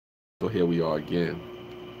So here we are again.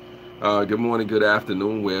 Good morning, good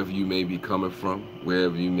afternoon, wherever you may be coming from,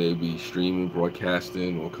 wherever you may be streaming,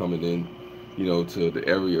 broadcasting, or coming in, to the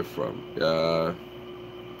area from.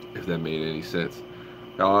 If that made any sense.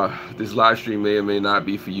 This live stream may or may not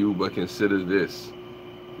be for you, but consider this: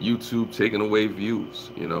 YouTube taking away views.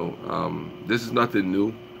 This is nothing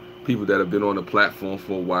new. People that have been on the platform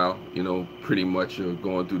for a while, pretty much are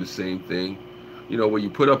going through the same thing. When you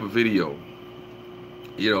put up a video,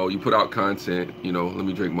 you put out content. Let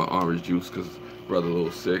me drink my orange juice because brother a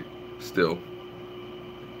little sick still.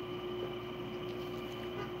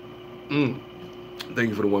 mm. Thank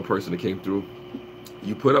you for the one person that came through.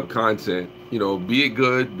 You put up content, be it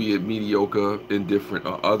good, be it mediocre, indifferent,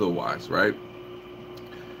 or otherwise, right?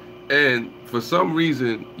 And for some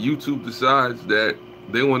reason YouTube decides that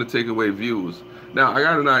they want to take away views. Now I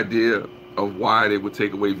got an idea of why they would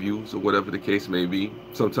take away views or whatever the case may be.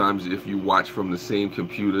 Sometimes if you watch from the same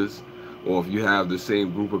computers, or if you have the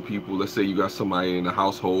same group of people, let's say you got somebody in the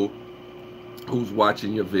household who's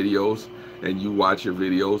watching your videos and you watch your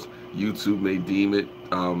videos, YouTube may deem it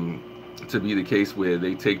to be the case where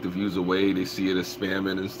they take the views away, they see it as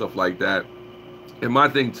spamming and stuff like that. And my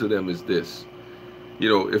thing to them is this: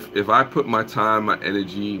 if I put my time, my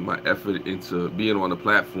energy, my effort into being on the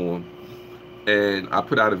platform, and I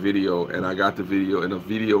put out a video and I got the video and the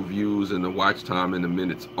video views and the watch time and the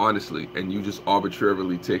minutes, honestly, and you just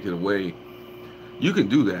arbitrarily take it away, you can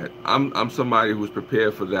do that. I'm somebody who's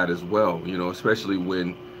prepared for that as well, especially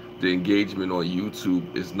when the engagement on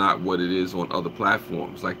YouTube is not what it is on other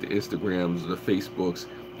platforms like the Instagrams, the Facebooks,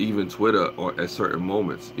 even Twitter, or at certain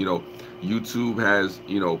moments. YouTube has,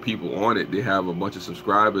 people on it. They have a bunch of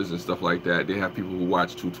subscribers and stuff like that. They have people who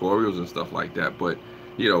watch tutorials and stuff like that. But,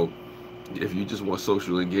 if you just want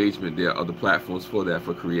social engagement, there are other platforms for that,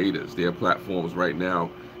 for creators. There are platforms right now,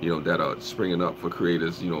 that are springing up for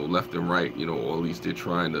creators, left and right, or at least they're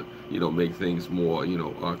trying to, make things more,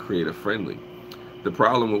 creator friendly. The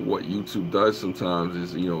problem with what YouTube does sometimes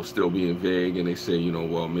is, still being vague, and they say,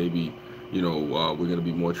 well, maybe, we're going to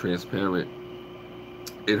be more transparent.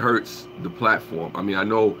 It hurts the platform. I mean, I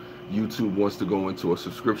know YouTube wants to go into a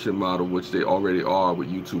subscription model, which they already are with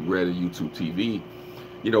YouTube Red and YouTube TV.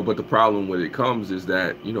 But the problem when it comes is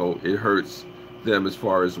that, it hurts them as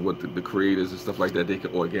far as what the creators and stuff like that they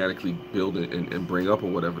can organically build and bring up,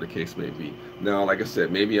 or whatever the case may be. Now, like I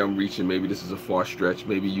said, maybe I'm reaching, maybe this is a far stretch.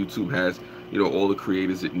 Maybe YouTube has, all the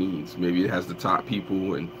creators it needs. Maybe it has the top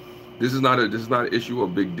people, and this is not an issue or a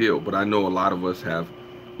big deal. But I know a lot of us have,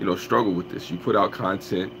 struggled with this. You put out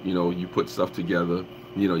content, you put stuff together,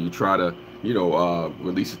 you try to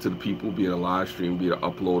release it to the people, be it a live stream, be it an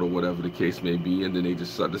upload, or whatever the case may be, and then they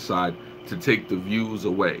just decide to take the views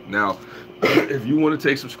away. Now, if you want to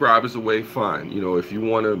take subscribers away, fine. If you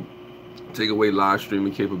want to take away live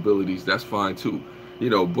streaming capabilities, that's fine too.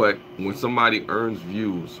 But when somebody earns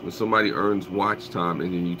views, when somebody earns watch time,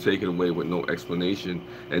 and then you take it away with no explanation,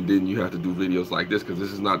 and then you have to do videos like this, because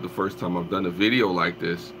this is not the first time I've done a video like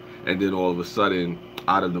this, and then all of a sudden,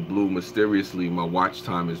 out of the blue, mysteriously, my watch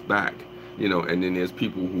time is back. And then there's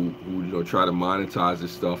people who try to monetize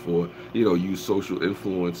this stuff, or use social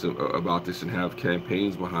influence about this and have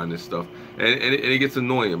campaigns behind this stuff, and it gets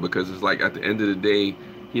annoying, because it's like, at the end of the day,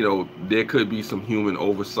 there could be some human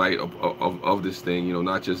oversight of this thing,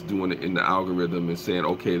 not just doing it in the algorithm and saying,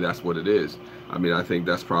 okay, that's what it is. I mean, I think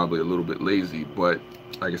that's probably a little bit lazy, but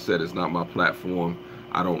like I said, it's not my platform.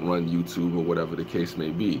 I don't run YouTube or whatever the case may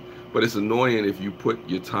be. But it's annoying if you put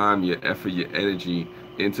your time, your effort, your energy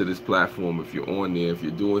into this platform, if you're on there, if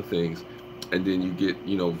you're doing things, and then you get,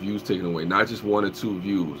 views taken away. Not just 1 or 2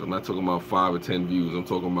 views. I'm not talking about 5 or 10 views. I'm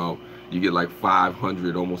talking about you get like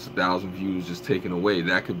 500, almost 1,000 views just taken away.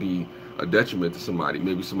 That could be a detriment to somebody.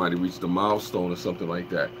 Maybe somebody reached a milestone or something like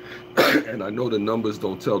that. And I know the numbers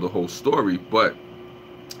don't tell the whole story, but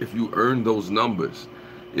if you earn those numbers,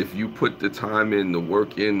 if you put the time in, the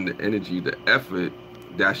work in, the energy, the effort,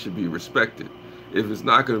 that should be respected. If it's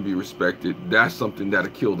not going to be respected, that's something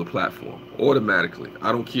that'll kill the platform automatically.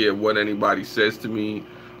 I don't care what anybody says to me.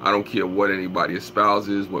 I don't care what anybody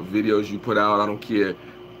espouses, what videos you put out. I don't care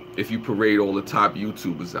if you parade all the top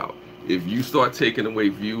YouTubers out. If you start taking away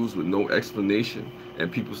views with no explanation, and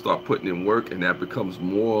people start putting in work, and that becomes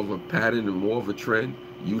more of a pattern and more of a trend,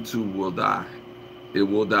 YouTube will die. It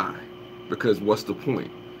will die. Because what's the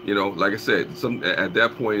point? Like I said, at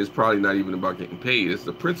that point, it's probably not even about getting paid. It's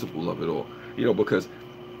the principle of it all. Because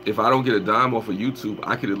if I don't get a dime off of YouTube,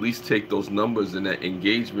 I could at least take those numbers and that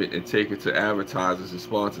engagement and take it to advertisers and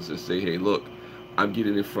sponsors and say, hey, look, I'm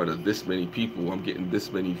getting in front of this many people, I'm getting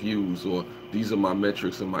this many views, or these are my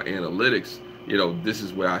metrics and my analytics. This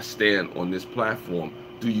is where I stand on this platform.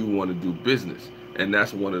 do you want to do business? And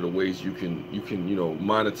that's one of the ways you can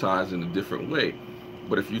monetize in a different way.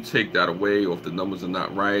 But if you take that away, or if the numbers are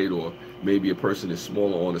not right, or maybe a person is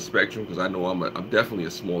smaller on the spectrum, because I know I'm definitely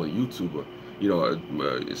a smaller YouTuber,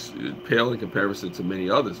 it's pale in comparison to many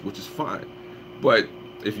others, which is fine. But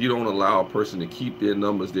if you don't allow a person to keep their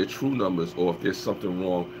numbers, their true numbers, or if there's something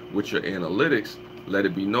wrong with your analytics, let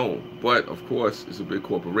it be known. But of course, it's a big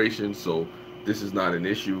corporation, so this is not an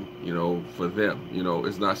issue, for them.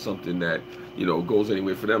 It's not something that, goes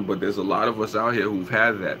anywhere for them. But there's a lot of us out here who've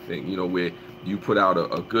had that thing, where you put out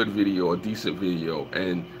a good video, a decent video,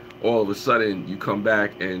 and all of a sudden you come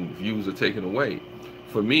back and views are taken away.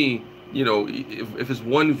 For me, if it's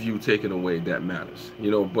one view taken away, that matters,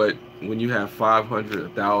 but when you have 500,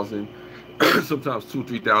 1,000, sometimes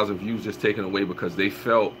 2,000-3,000 views just taken away because they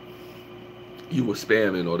felt you were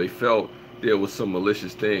spamming, or they felt there was some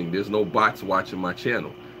malicious thing. There's no bots watching my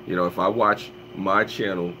channel. If I watch my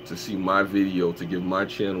channel to see my video, to give my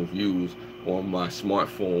channel views on my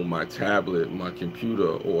smartphone, my tablet, my computer,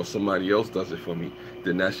 or somebody else does it for me,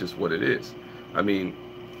 then that's just what it is. I mean,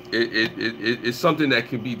 it's something that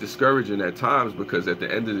can be discouraging at times, because at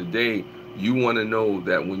the end of the day, you want to know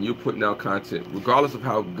that when you're putting out content, regardless of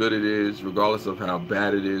how good it is, regardless of how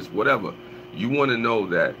bad it is, whatever, you want to know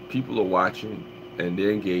that people are watching and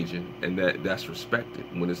they're engaging, and that's respected.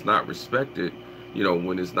 When it's not respected,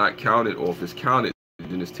 when it's not counted, or if it's counted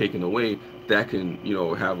then it's taken away, that can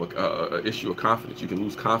have a issue of confidence. You can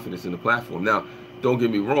lose confidence in the platform. Now, don't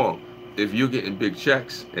get me wrong, if you're getting big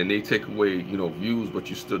checks and they take away views, but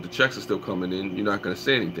the checks are still coming in, you're not going to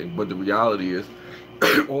say anything. But the reality is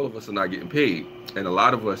all of us are not getting paid, and a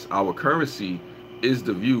lot of us, our currency is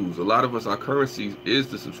the views. A lot of us, our currency is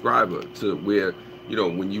the subscriber, to where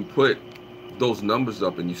when you put those numbers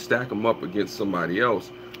up and you stack them up against somebody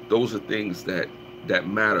else, those are things that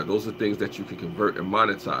matter. Those are things that you can convert and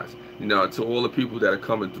monetize. To all the people that are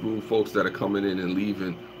coming through, folks that are coming in and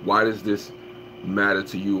leaving, why does this matter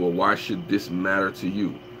to you, or why should this matter to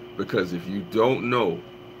you? Because if you don't know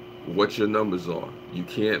what your numbers are, you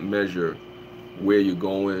can't measure where you're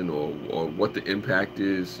going, or what the impact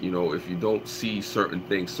is, if you don't see certain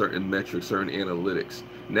things, certain metrics, certain analytics.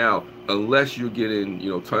 Now, unless you're getting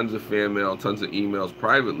tons of fan mail, tons of emails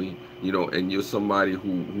privately, and you're somebody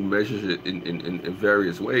who measures it in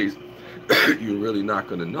various ways, you're really not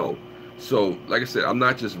going to know. So like I said, I'm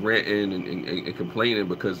not just ranting and complaining,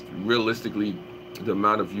 because realistically, the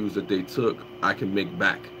amount of views that they took, I can make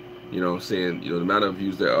back. I'm saying, the amount of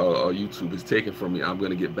views that YouTube is taking from me, I'm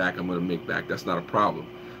going to get back, I'm going to make back. That's not a problem.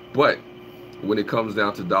 But when it comes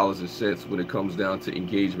down to dollars and cents, when it comes down to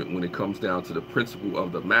engagement, when it comes down to the principle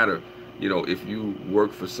of the matter, if you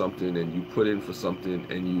work for something and you put in for something,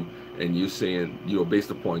 and you're saying,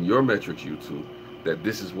 based upon your metrics, YouTube, that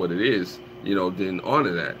this is what it is, then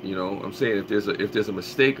honor that. I'm saying, if there's a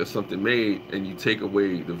mistake or something made and you take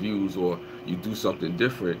away the views, or you do something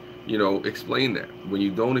different, explain that. When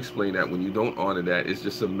you don't explain that, when you don't honor that, it's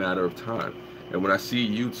just a matter of time. And when I see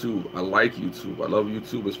YouTube, I like YouTube. I love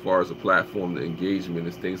YouTube as far as a platform, the engagement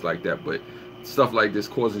and things like that. But stuff like this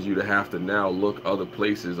causes you to have to now look other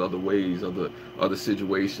places, other ways, other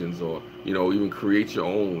situations, or even create your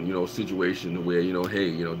own situation where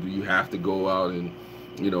hey, do you have to go out and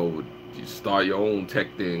start your own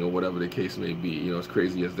tech thing, or whatever the case may be. As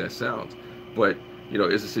crazy as that sounds, but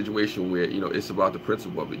it's a situation where it's about the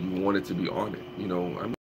principle of it. You want it to be on it. I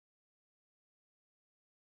mean,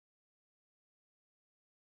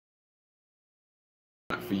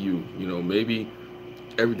 for you, maybe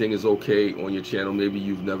everything is okay on your channel. Maybe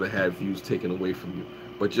you've never had views taken away from you,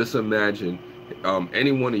 but just imagine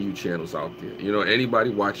any one of you channels out there, anybody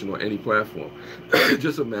watching on any platform,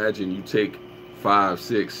 just imagine you take 5,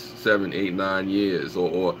 6, 7, 8, 9 years,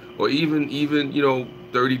 or even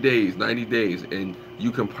 30 days, 90 days, and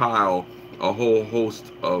you compile a whole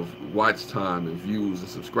host of watch time and views and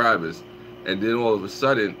subscribers, and then all of a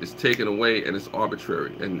sudden it's taken away and it's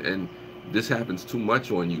arbitrary. And this happens too much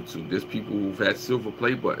on YouTube. There's people who've had silver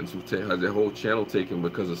play buttons who've had their whole channel taken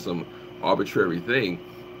because of some arbitrary thing,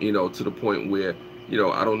 to the point where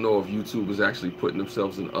I don't know if YouTube is actually putting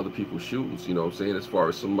themselves in other people's shoes, I'm saying, as far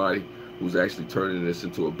as somebody who's actually turning this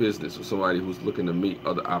into a business, or somebody who's looking to meet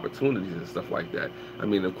other opportunities and stuff like that. I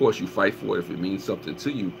mean, of course you fight for it if it means something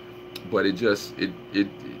to you, but it's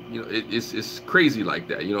crazy like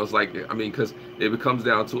that. It's like, I mean, because it becomes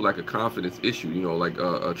down to like a confidence issue, like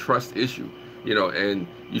a trust issue, and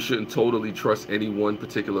you shouldn't totally trust any one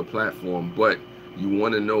particular platform, but you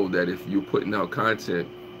want to know that if you're putting out content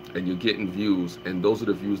and you're getting views, and those are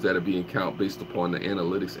the views that are being counted based upon the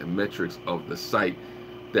analytics and metrics of the site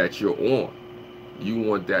that you're on, you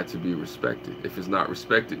want that to be respected. If it's not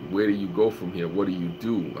respected, where do you go from here? What do you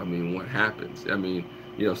do? I mean, what happens? I mean,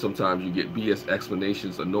 you know, sometimes you get BS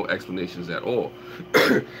explanations or no explanations at all.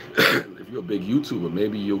 If you're a big YouTuber,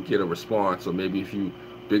 maybe you'll get a response, or maybe if you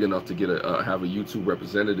big enough to get have a YouTube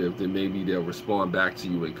representative, then maybe they'll respond back to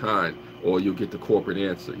you in kind, or you'll get the corporate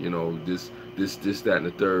answer, you know, this, that, and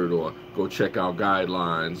the third, or go check out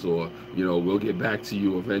guidelines, or, you know, we'll get back to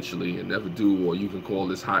you eventually, and never do, or you can call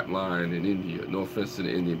this hotline in India. No offense to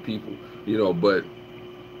the Indian people, you know, but,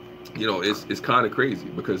 you know, it's kind of crazy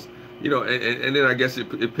because, you know, and then I guess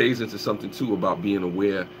it pays into something too about being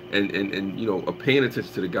aware and you know, paying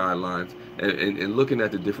attention to the guidelines and looking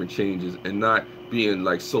at the different changes and not being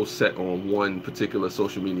like so set on one particular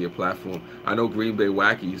social media platform. I know Green Bay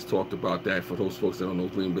Wacky has talked about that. For those folks that don't know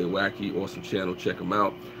Green Bay Wacky, awesome channel, check him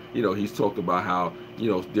out. You know, he's talked about how, you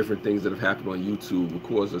know, different things that have happened on YouTube will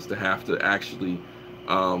cause us to have to actually,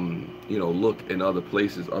 you know, look in other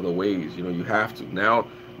places, other ways. You know, you have to.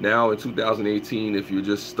 Now in 2018, if you're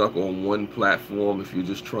just stuck on one platform, if you're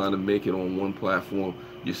just trying to make it on one platform,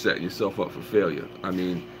 you're setting yourself up for failure. I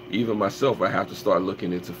mean, even myself, I have to start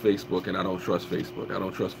looking into Facebook, and I don't trust Facebook. I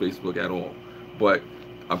don't trust Facebook at all. But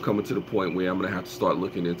I'm coming to the point where I'm going to have to start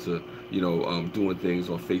looking into, you know, doing things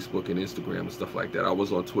on Facebook and Instagram and stuff like that. I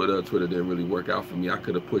was on Twitter. Twitter didn't really work out for me. I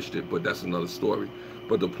could have pushed it, but that's another story.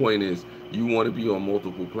 But the point is, you want to be on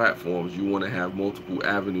multiple platforms. You want to have multiple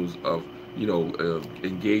avenues of, you know,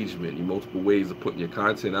 engagement, multiple ways of putting your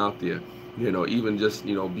content out there, you know, even just,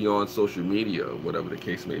 you know, beyond social media, or whatever the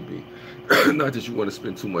case may be. Not that you want to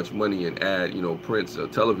spend too much money and add, you know, prints or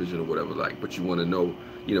television or whatever, like, but you want to know,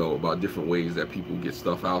 you know, about different ways that people get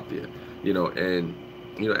stuff out there, you know. And,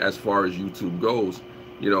 you know, as far as YouTube goes,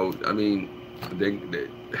 you know, I mean,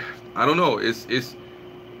 I don't know,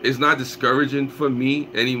 it's not discouraging for me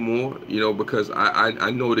anymore, you know, because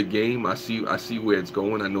I know the game. I see where it's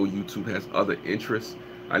going. I know YouTube has other interests.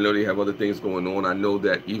 I know they have other things going on. I know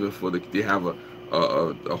that even for they have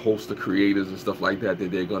a host of creators and stuff like that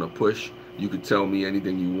they're gonna push. You could tell me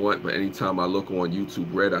anything you want, but anytime I look on YouTube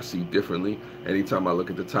Red, I see differently. Anytime I look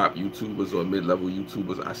at the top YouTubers or mid-level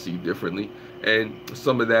YouTubers, I see differently. And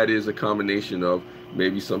some of that is a combination of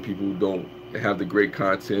maybe some people don't have the great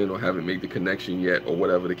content or haven't made the connection yet, or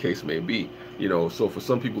whatever the case may be, you know. So for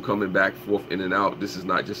some people coming back forth in and out, this is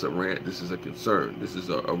not just a rant, this is a concern. This is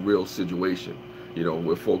a real situation, you know,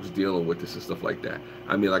 where folks dealing with this and stuff like that.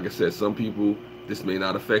 I mean, like I said, some people, this may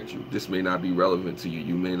not affect you, this may not be relevant to you,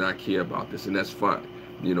 you may not care about this, and that's fine.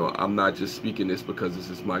 You know, I'm not just speaking this because this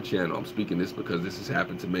is my channel. I'm speaking this because this has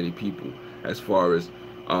happened to many people, as far as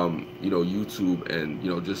you know, YouTube and, you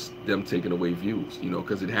know, just them taking away views, you know,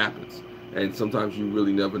 because it happens. And sometimes you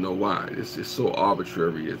really never know why. It's so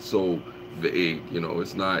arbitrary. It's so vague. You know,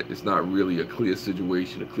 it's not really a clear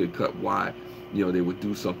situation, a clear cut why, you know, they would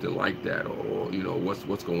do something like that, or you know,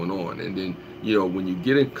 what's going on. And then, you know, when you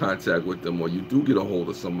get in contact with them, or you do get a hold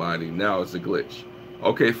of somebody, now it's a glitch.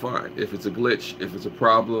 Okay, fine. If it's a glitch, if it's a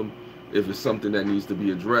problem, if it's something that needs to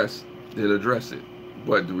be addressed, then address it.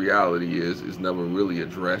 But the reality is, it's never really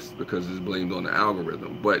addressed because it's blamed on the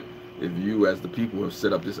algorithm. But if you, as the people, have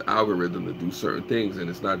set up this algorithm to do certain things and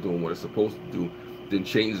it's not doing what it's supposed to do, then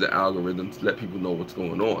change the algorithm to let people know what's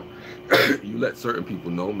going on. You let certain people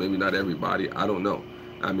know, maybe not everybody, I don't know.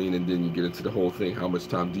 I mean, and then you get into the whole thing, how much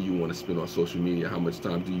time do you want to spend on social media? How much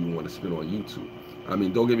time do you want to spend on YouTube? I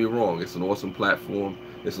mean, don't get me wrong, it's an awesome platform.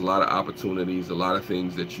 It's a lot of opportunities, a lot of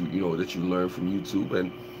things that you know, that you learn from YouTube,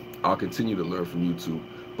 and I'll continue to learn from YouTube.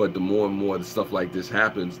 But the more and more the stuff like this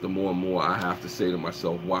happens, the more and more I have to say to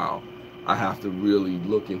myself, wow, I have to really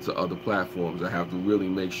look into other platforms. I have to really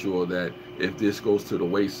make sure that if this goes to the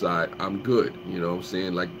wayside, I'm good. You know what I'm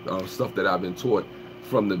saying? Like stuff that I've been taught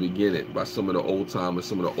from the beginning by some of the old timers,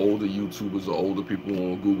 some of the older YouTubers or older people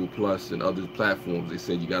on Google Plus and other platforms. They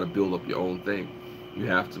said you got to build up your own thing. You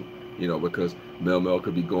have to, you know, because Mel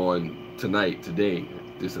could be gone tonight, today,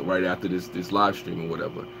 this right after this live stream or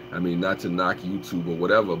whatever. I mean, not to knock YouTube or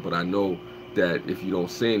whatever, but I know that if you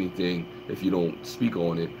don't say anything, if you don't speak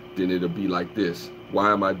on it, then it'll be like this.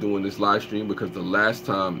 Why am I doing this live stream? Because the last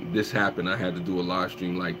time this happened, I had to do a live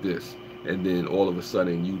stream like this. And then all of a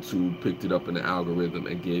sudden, YouTube picked it up in the algorithm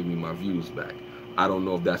and gave me my views back. I don't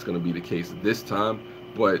know if that's going to be the case this time,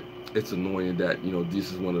 but it's annoying that, you know,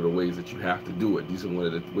 this is one of the ways that you have to do it. These are one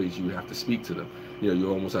of the ways you have to speak to them. You know, you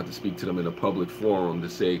almost have to speak to them in a public forum to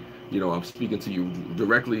say, you know, I'm speaking to you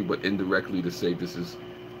directly, but indirectly to say this is,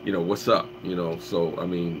 you know, what's up, you know. So, I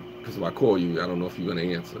mean, because if I call you, I don't know if you're going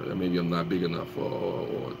to answer. Maybe I'm not big enough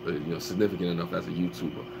or you know, significant enough as a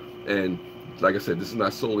YouTuber. And like I said, this is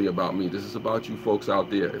not solely about me. This is about you folks out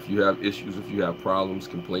there. If you have issues, if you have problems,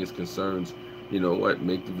 complaints, concerns, You know what?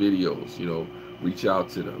 Make the videos. You know, reach out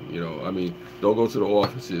to them. You know, I mean, don't go to the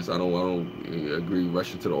offices. I don't agree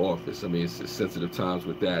rushing to the office. I mean, it's sensitive times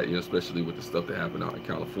with that. You know, especially with the stuff that happened out in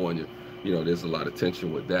California. You know, there's a lot of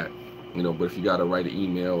tension with that. You know, but if you got to write an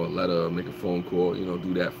email, a letter, make a phone call, you know,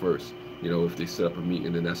 do that first. You know, if they set up a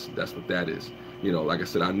meeting, then that's what that is. You know, like I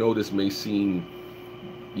said, I know this may seem,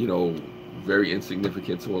 you know, very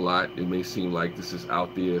insignificant to a lot. It may seem like this is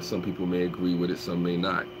out there. Some people may agree with it, some may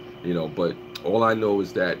not. You know, but all I know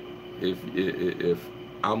is that if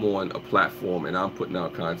I'm on a platform and I'm putting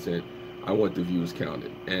out content, I want the views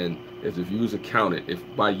counted. And if the views are counted, if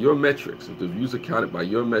by your metrics, if the views are counted by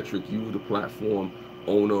your metric, you the platform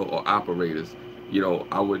owner or operators, you know,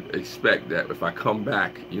 I would expect that if I come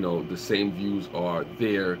back, you know, the same views are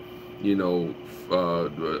there, you know,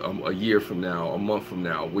 a year from now, a month from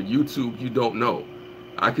now. With YouTube, you don't know.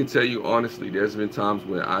 I can tell you honestly, there's been times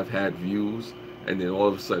where I've had views and then all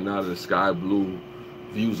of a sudden out of the sky blue,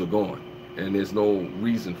 views are gone. And there's no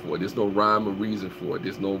reason for it. There's no rhyme or reason for it.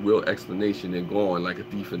 There's no real explanation. They're gone like a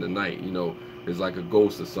thief in the night. You know, there's like a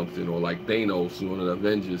ghost or something, or like Thanos, one of the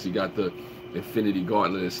Avengers. He got the Infinity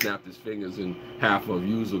Gauntlet and snapped his fingers and half of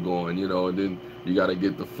views are gone, you know, and then you got to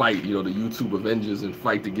get the fight, you know, the YouTube Avengers and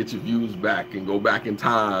fight to get your views back and go back in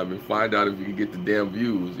time and find out if you can get the damn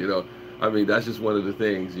views, you know. I mean, that's just one of the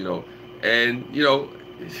things, you know. And, you know,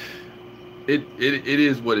 it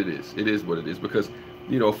is what it is. It is what it is because,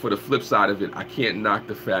 you know, for the flip side of it, I can't knock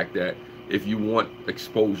the fact that if you want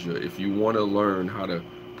exposure, if you want to learn how to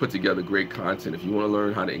put together great content, if you want to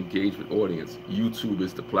learn how to engage with audience, YouTube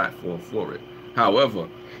is the platform for it. However,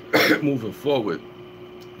 moving forward,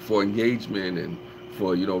 for engagement and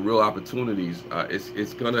for, you know, real opportunities,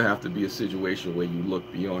 it's gonna have to be a situation where you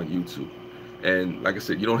look beyond YouTube. And like I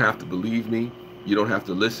said, you don't have to believe me, you don't have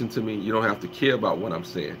to listen to me, you don't have to care about what I'm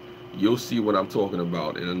saying. You'll see what I'm talking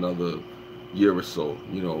about in another year or so,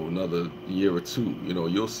 you know, another year or two, you know,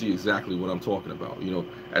 you'll see exactly what I'm talking about, you know,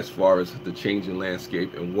 as far as the changing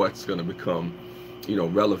landscape and what's going to become, you know,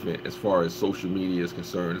 relevant as far as social media is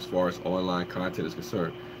concerned, as far as online content is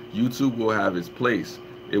concerned. YouTube will have its place.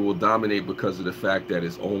 It will dominate because of the fact that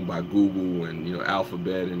it's owned by Google and, you know,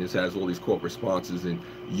 Alphabet, and it has all these corporate sponsors, and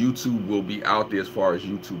YouTube will be out there as far as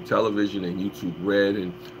YouTube television and YouTube Red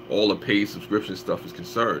and all the paid subscription stuff is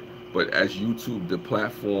concerned. But as YouTube, the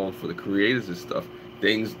platform for the creators and stuff,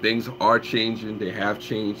 things are changing. They have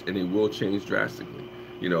changed, and they will change drastically.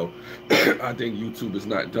 You know, I think YouTube is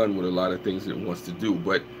not done with a lot of things that it wants to do,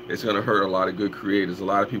 but it's going to hurt a lot of good creators, a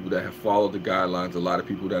lot of people that have followed the guidelines, a lot of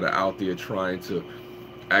people that are out there trying to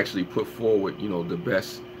actually put forward, you know, the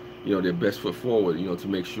best, you know, their best foot forward, you know, to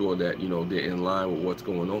make sure that, you know, they're in line with what's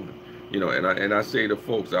going on. You know, and I say to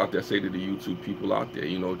folks out there, say to the YouTube people out there,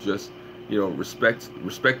 you know, just, you know, respect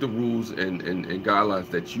the rules and guidelines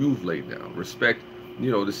that you've laid down. Respect,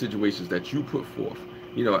 you know, the situations that you put forth.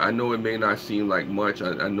 You know, I know it may not seem like much.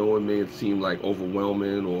 I know it may seem like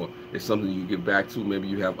overwhelming, or it's something you get back to. Maybe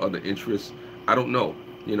you have other interests. I don't know,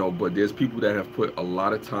 you know, but there's people that have put a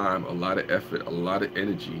lot of time, a lot of effort, a lot of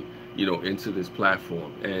energy, you know, into this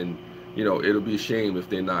platform. And, you know, it'll be a shame if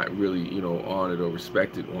they're not really, you know, honored or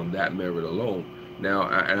respected on that merit alone. Now,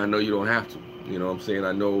 and I know you don't have to, you know what I'm saying?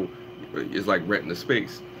 I know it's like renting a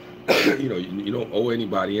space. You know, you don't owe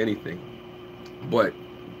anybody anything. But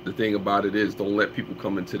the thing about it is, don't let people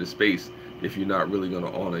come into the space if you're not really going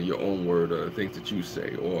to honor your own word or the things that you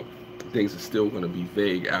say, or things are still going to be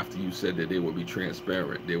vague after you said that they will be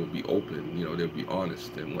transparent, they will be open, you know, they'll be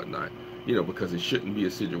honest and whatnot. You know, because it shouldn't be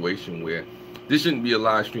a situation where this shouldn't be a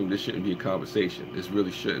live stream, this shouldn't be a conversation. This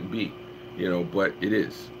really shouldn't be, you know, but it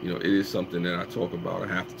is. You know, it is something that I talk about, I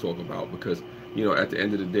have to talk about, because, you know, at the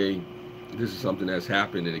end of the day, this is something that's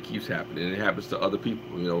happened and it keeps happening, and it happens to other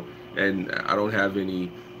people, you know. And I don't have any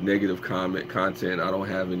negative content. I don't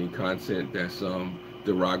have any content that's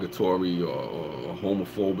derogatory or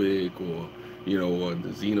homophobic or, you know, or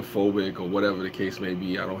xenophobic or whatever the case may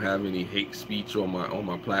be. I don't have any hate speech on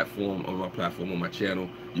my platform, on my channel.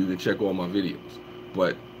 You can check all my videos.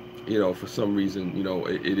 But, you know, for some reason, you know,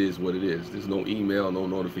 it is what it is. There's no email, no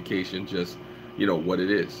notification, just, you know, what it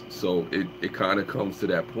is. So it kind of comes to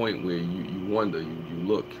that point where you wonder, you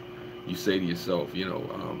look, you say to yourself, you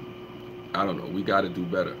know, I don't know, we got to do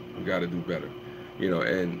better. We got to do better, you know.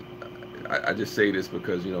 And I just say this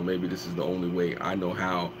because, you know, maybe this is the only way I know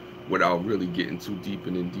how, without really getting too deep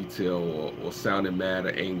and in detail or sounding mad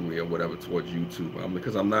or angry or whatever towards YouTube.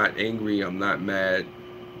 Because I'm not angry, I'm not mad,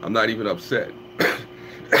 I'm not even upset.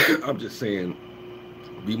 I'm just saying,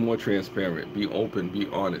 be more transparent, be open, be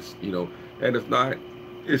honest, you know. And if not,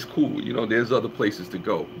 it's cool. You know, there's other places to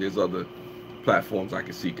go. There's other platforms I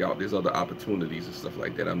can seek out. There's other opportunities and stuff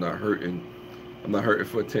like that. I'm not hurting, I'm not hurting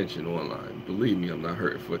for attention online. Believe me, I'm not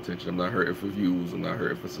hurting for attention. I'm not hurting for views. I'm not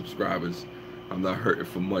hurting for subscribers. I'm not hurting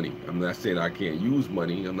for money. I'm not saying I can't use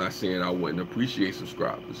money. I'm not saying I wouldn't appreciate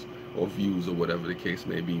subscribers or views or whatever the case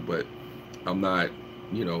may be. But I'm not,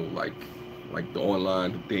 like the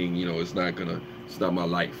online thing. It's not my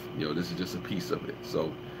life. This is just a piece of it.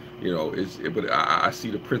 So, but I see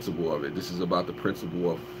the principle of it. This is about the principle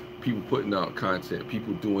of people putting out content,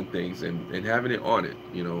 people doing things, and having it on it.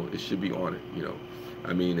 It should be on it.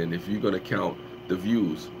 I mean, and if you're gonna count the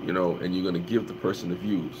views, and you're gonna give the person the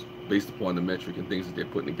views based upon the metric and things that they're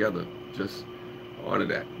putting together, just honor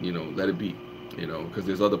that. Let it be. Because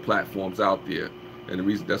there's other platforms out there, and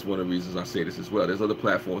that's one of the reasons I say this as well. There's other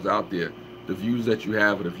platforms out there. The views that you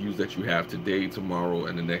have are the views that you have today, tomorrow,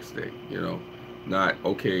 and the next day. Not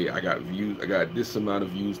okay. I got this amount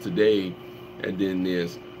of views today, and then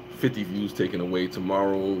there's 50 views taken away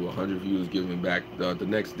tomorrow, 100 views given back the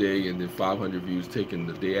next day, and then 500 views taken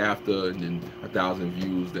the day after, and then 1,000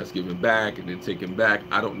 views that's given back and then taken back.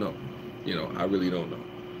 I don't know. I really don't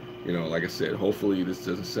know. Like I said, hopefully this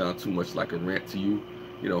doesn't sound too much like a rant to you.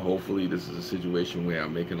 Hopefully this is a situation where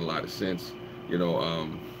I'm making a lot of sense.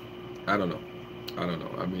 I don't know.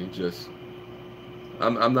 I mean,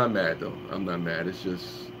 I'm not mad though. I'm not mad. It's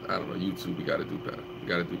just, I don't know. YouTube, we got to do better. We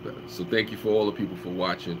got to do better. So thank you for all the people for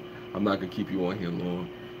watching. I'm not gonna keep you on here long.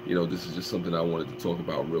 This is just something I wanted to talk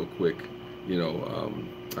about real quick.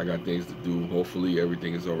 I got things to do. Hopefully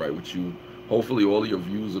everything is all right with you. Hopefully all of your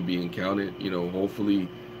views are being counted. Hopefully,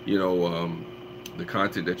 the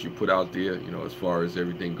content that you put out there, as far as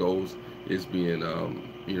everything goes, is being,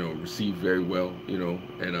 received very well.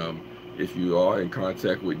 And if you are in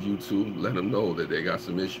contact with YouTube, let them know that they got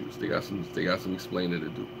some issues. They got some explaining to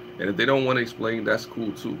do. And if they don't want to explain, that's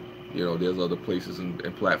cool too. There's other places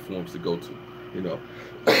and platforms to go to.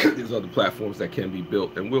 There's other platforms that can be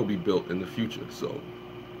built and will be built in the future. So,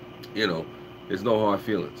 there's no hard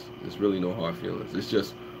feelings. There's really no hard feelings. It's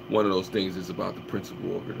just one of those things. It's about the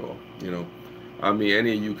principle of it all. I mean,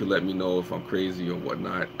 any of you could let me know if I'm crazy or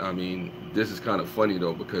whatnot. I mean, this is kind of funny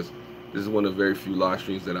though, because this is one of the very few live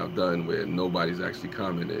streams that I've done where nobody's actually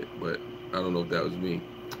commented, but I don't know if that was me.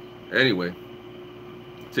 Anyway,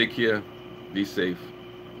 take care, be safe,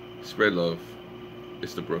 spread love.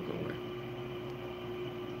 It's the Brooklyn way.